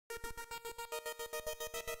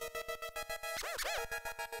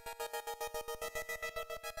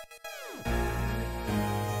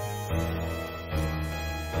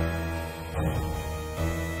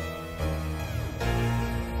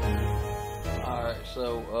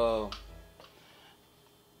So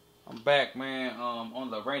I'm back, man. On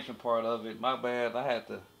the arrangement part of it, my bad. I had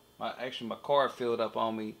to. My card filled up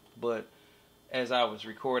on me, but as I was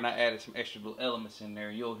recording, I added some extra little elements in there.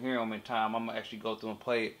 You'll hear them in time. I'm gonna actually go through and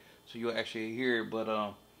play it, so you'll actually hear it.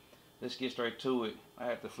 But let's get straight to it. I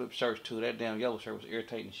had to flip shirts too. That damn yellow shirt was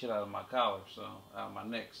irritating the shit out of my collar, so out of my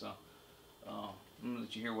neck. So I'm gonna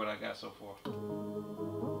let you hear what I got so far.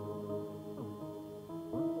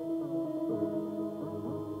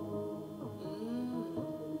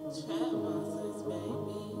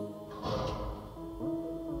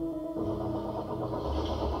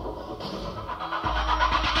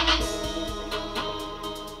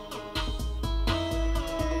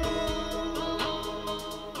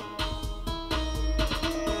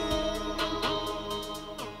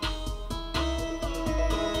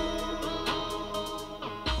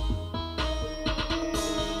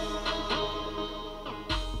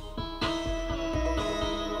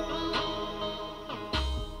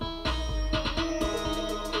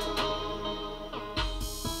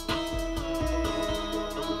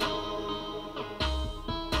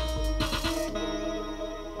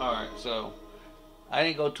 So I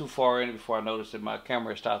didn't go too far in it before I noticed that my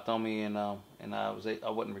camera stopped on me, and I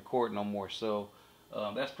wasn't recording no more. So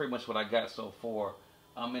that's pretty much what I got so far.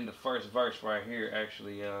 I'm in the first verse right here.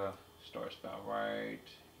 Actually, starts about right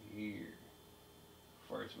here,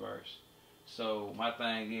 first verse. So my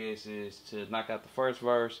thing is to knock out the first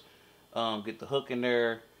verse, get the hook in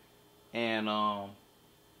there, and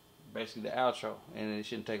basically the outro, and it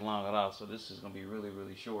shouldn't take long at all. So this is gonna be really,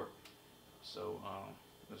 really short. So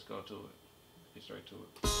let's go to it. Get straight to it.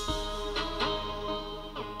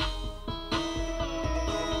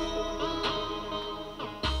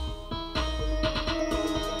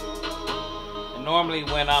 And normally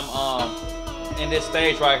when I'm in this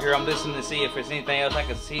stage right here, I'm listening to see if there's anything else I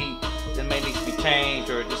can see that may need to be changed,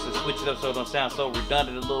 or just to switch it up so it don't sound so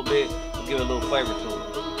redundant a little bit, to give it a little flavor to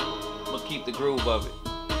it, but keep the groove of it.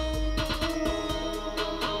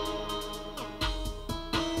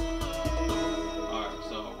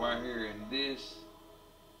 This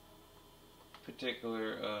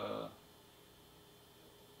particular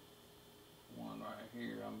one right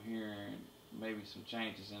here, I'm hearing maybe some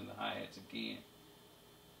changes in the hi-hats again,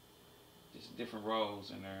 just different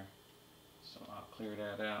roles in there, so I'll clear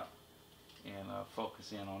that out and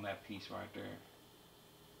focus in on that piece right there,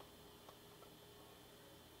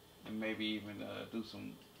 and maybe even do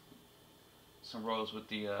some roles with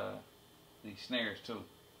the snares too.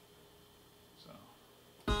 So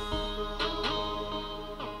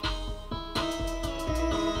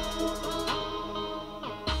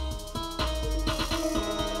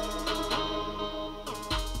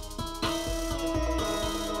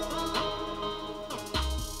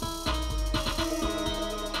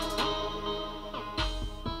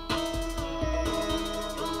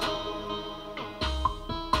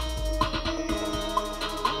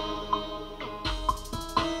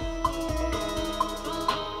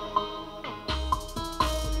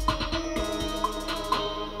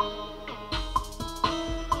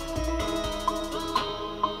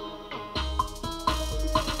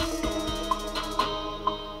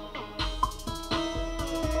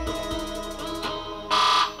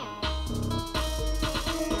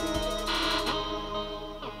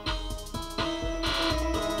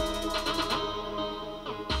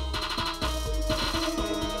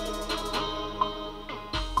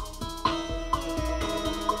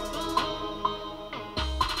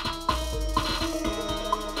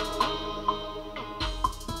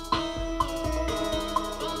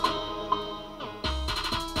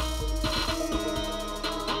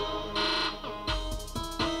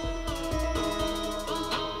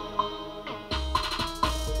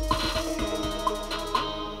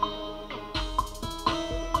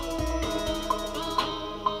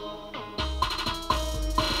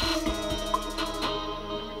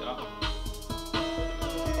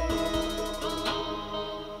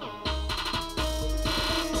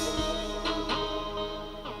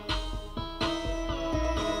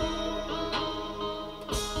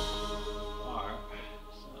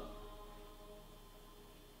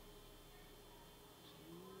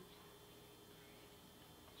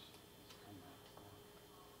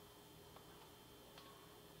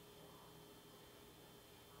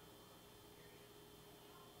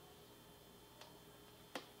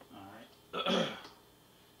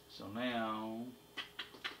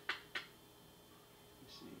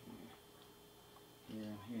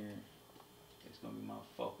and here is gonna be my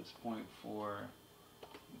focus point for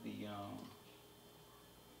the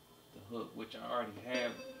hook, which I already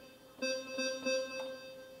have.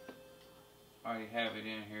 It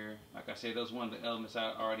in here. Like I said, those one of the elements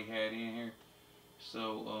I already had in here.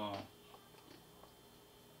 So at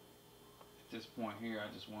this point here, I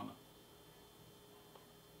just want to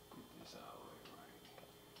get this out of the way right.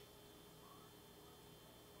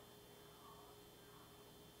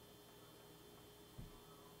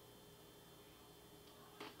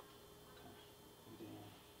 Okay. And then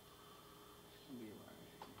it's gonna be right here.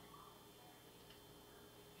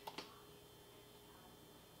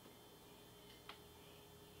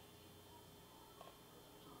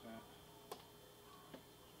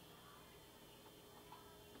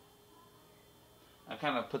 I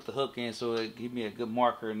kind of put the hook in so it give me a good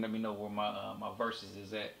marker and let me know where my my verses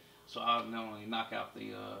is at. So I'll not only knock out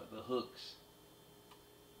the hooks,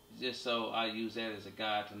 just so I use that as a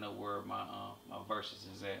guide to know where my my verses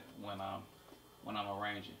is at when I'm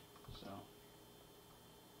arranging. So. 1,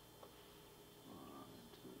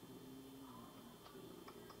 2, 1, 2, 1,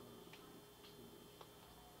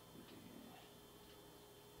 2.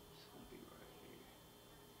 It's gonna be right here.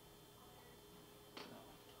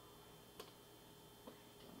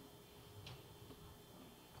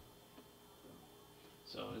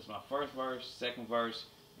 So this is my first verse, second verse,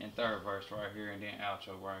 and third verse right here, and then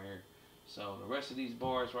outro right here. So the rest of these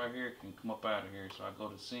bars right here can come up out of here. So I go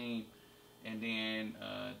to scene and then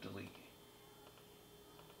delete.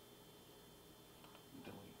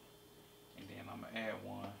 And then I'm gonna add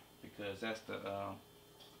one because that's the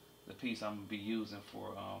piece I'm gonna be using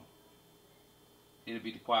for it'll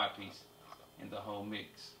be the quiet piece in the whole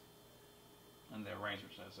mix and the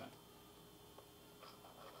arrangement, should I say.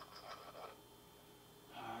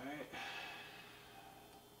 Alright.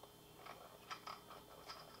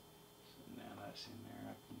 So now that's in there, I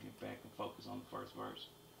can get back and focus on the first verse.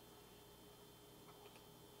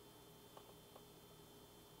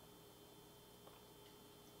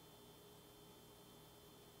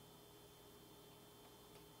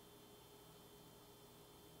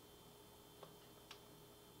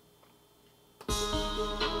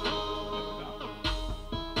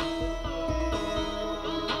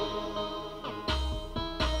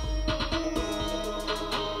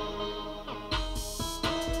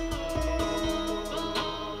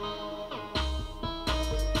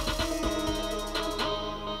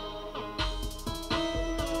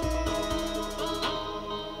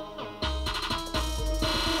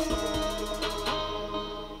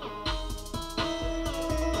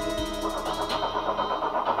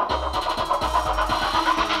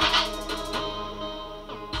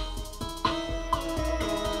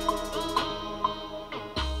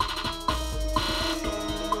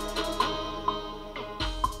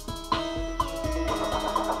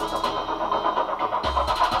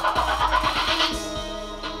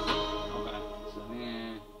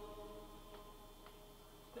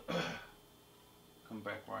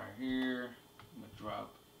 Back right here, I'm gonna drop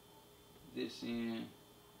this in,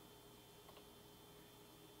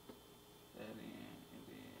 that in, and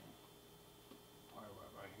then part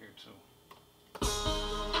right here too.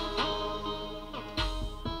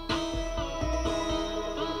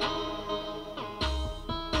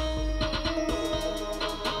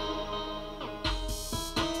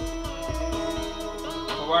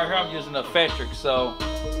 So right here I'm using a Fetric, so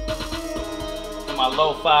my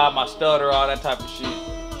lo-fi, my stutter, all that type of shit.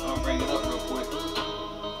 I'm gonna bring it up real quick.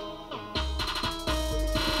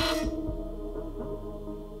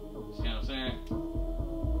 See what I'm saying?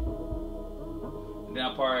 And then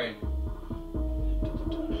I'll probably,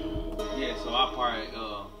 yeah, so I'll probably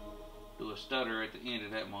do a stutter at the end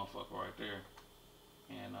of that motherfucker right there.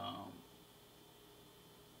 And I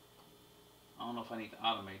don't know if I need to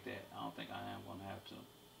automate that. I don't think I am gonna have to.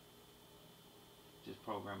 Just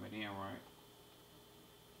program it in right.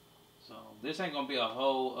 So this ain't gonna be a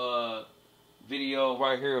whole video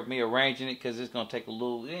right here of me arranging it, because it's gonna take a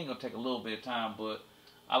little. It ain't gonna take a little bit of time, but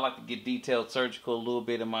I like to get detailed, surgical a little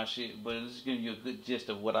bit of my shit. But it's giving you a good gist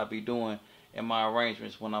of what I be doing in my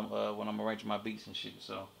arrangements when I'm arranging my beats and shit.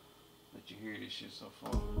 So let you hear this shit so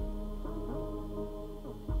far.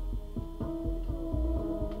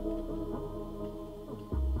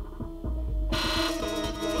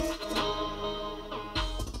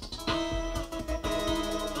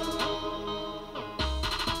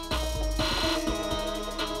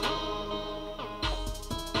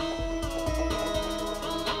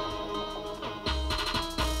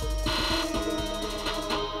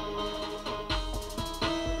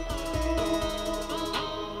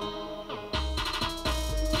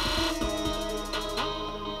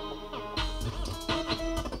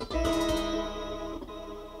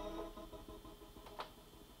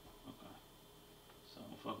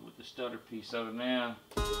 other piece of it now.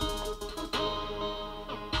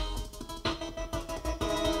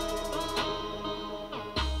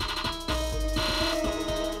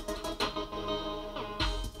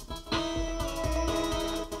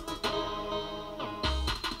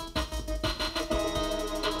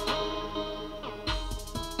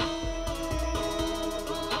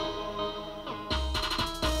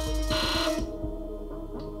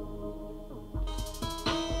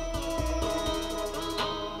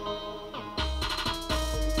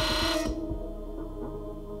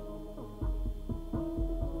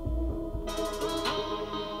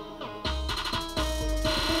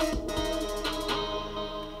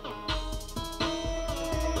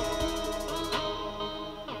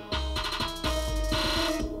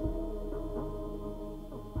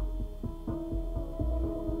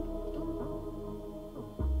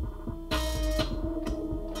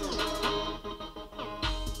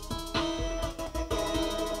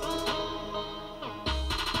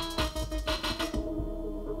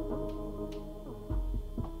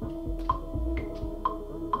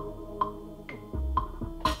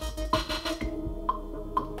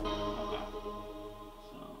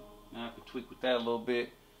 Tweak with that a little bit,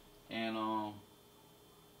 and I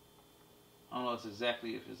don't know if it's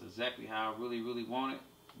exactly how I really want it,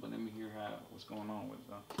 but let me hear what's going on with it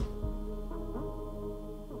though.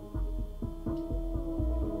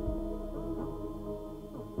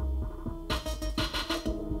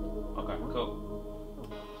 Okay, cool.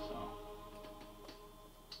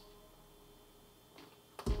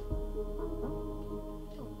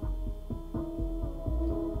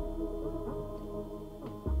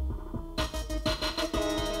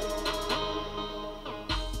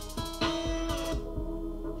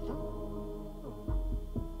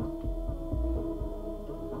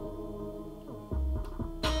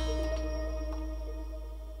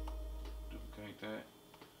 That.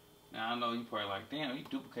 Now I know you probably like, damn, you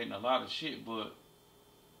duplicating a lot of shit, but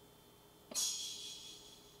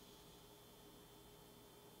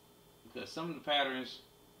because some of the patterns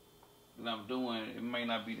that I'm doing, it may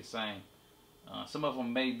not be the same. Some of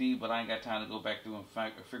them may be, but I ain't got time to go back through and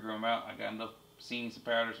figure them out. I got enough scenes and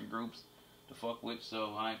patterns and groups to fuck with,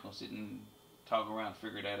 so I ain't gonna sit and talk around and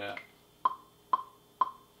figure that out.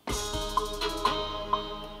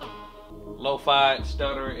 Lo-fi,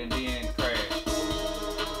 stutter, and then crash.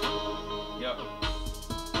 Yep.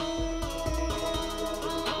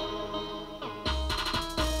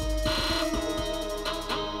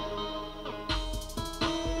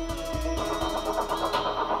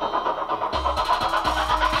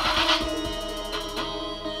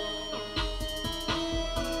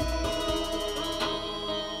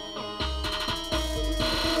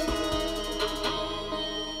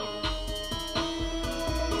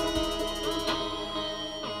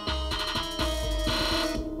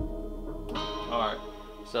 Alright,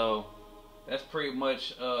 so that's pretty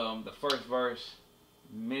much the first verse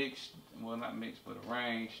mixed, well not mixed, but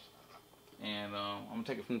arranged. And I'm going to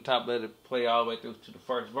take it from the top, let it play all the way through to the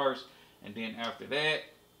first verse. And then after that,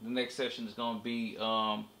 the next session is going to be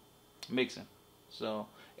mixing. So,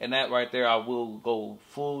 and that right there, I will go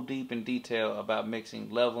full deep in detail about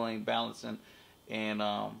mixing, leveling, balancing, and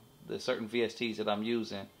the certain VSTs that I'm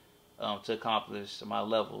using to accomplish my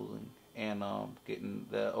leveling and getting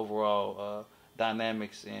the overall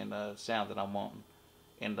dynamics and sound that I'm wanting,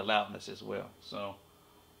 and the loudness as well. So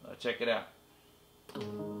check it out.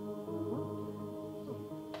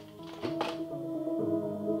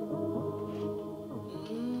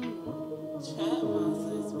 Chat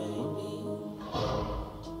monsters, baby.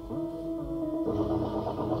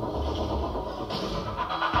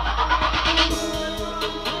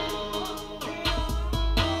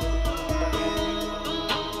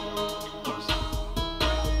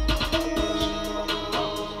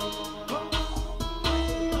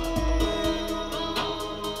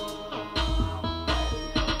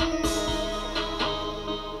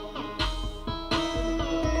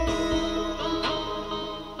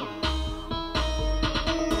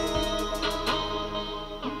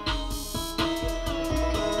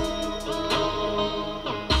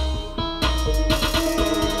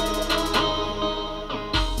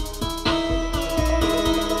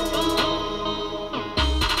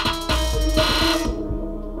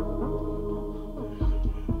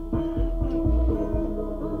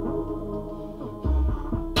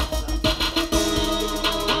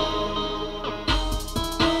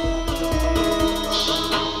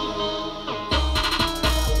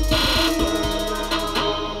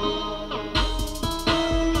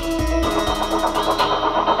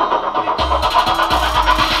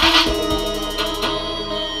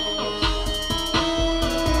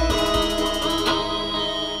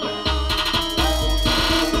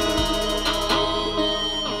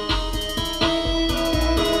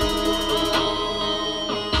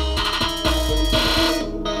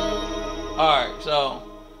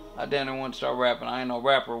 I damn near want to start rapping. I ain't no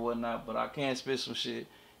rapper or whatnot, but I can spit some shit.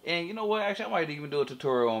 And you know what? Actually, I might even do a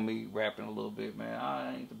tutorial on me rapping a little bit, man.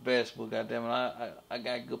 I ain't the best, but goddamn it, I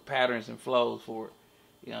got good patterns and flows for it.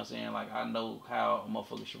 You know what I'm saying? Like, I know how a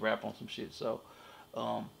motherfucker should rap on some shit. So,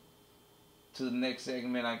 to the next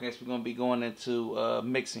segment, I guess we're going to be going into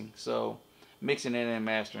mixing. So, mixing and then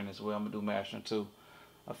mastering as well. I'm going to do mastering too.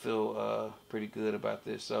 I feel pretty good about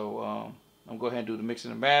this. So, I'm going to go ahead and do the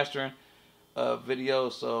mixing and mastering video.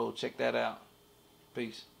 So, check that out.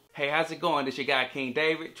 Peace. Hey, how's it going? This your guy, King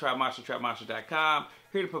David, trapmonster.com.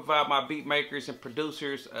 Here to provide my beat makers and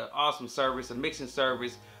producers an awesome service, a mixing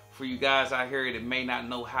service for you guys out here that may not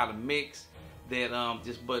know how to mix.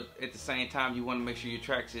 But at the same time, you want to make sure your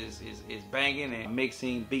tracks is banging, and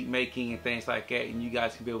mixing, beat making, and things like that. And you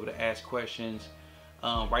guys can be able to ask questions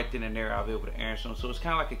right then and there. I'll be able to answer them. So it's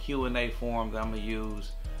kind of like a Q&A form that I'm gonna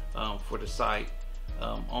use for the site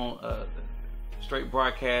on straight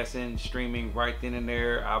broadcasting, streaming right then and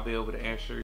there. I'll be able to answer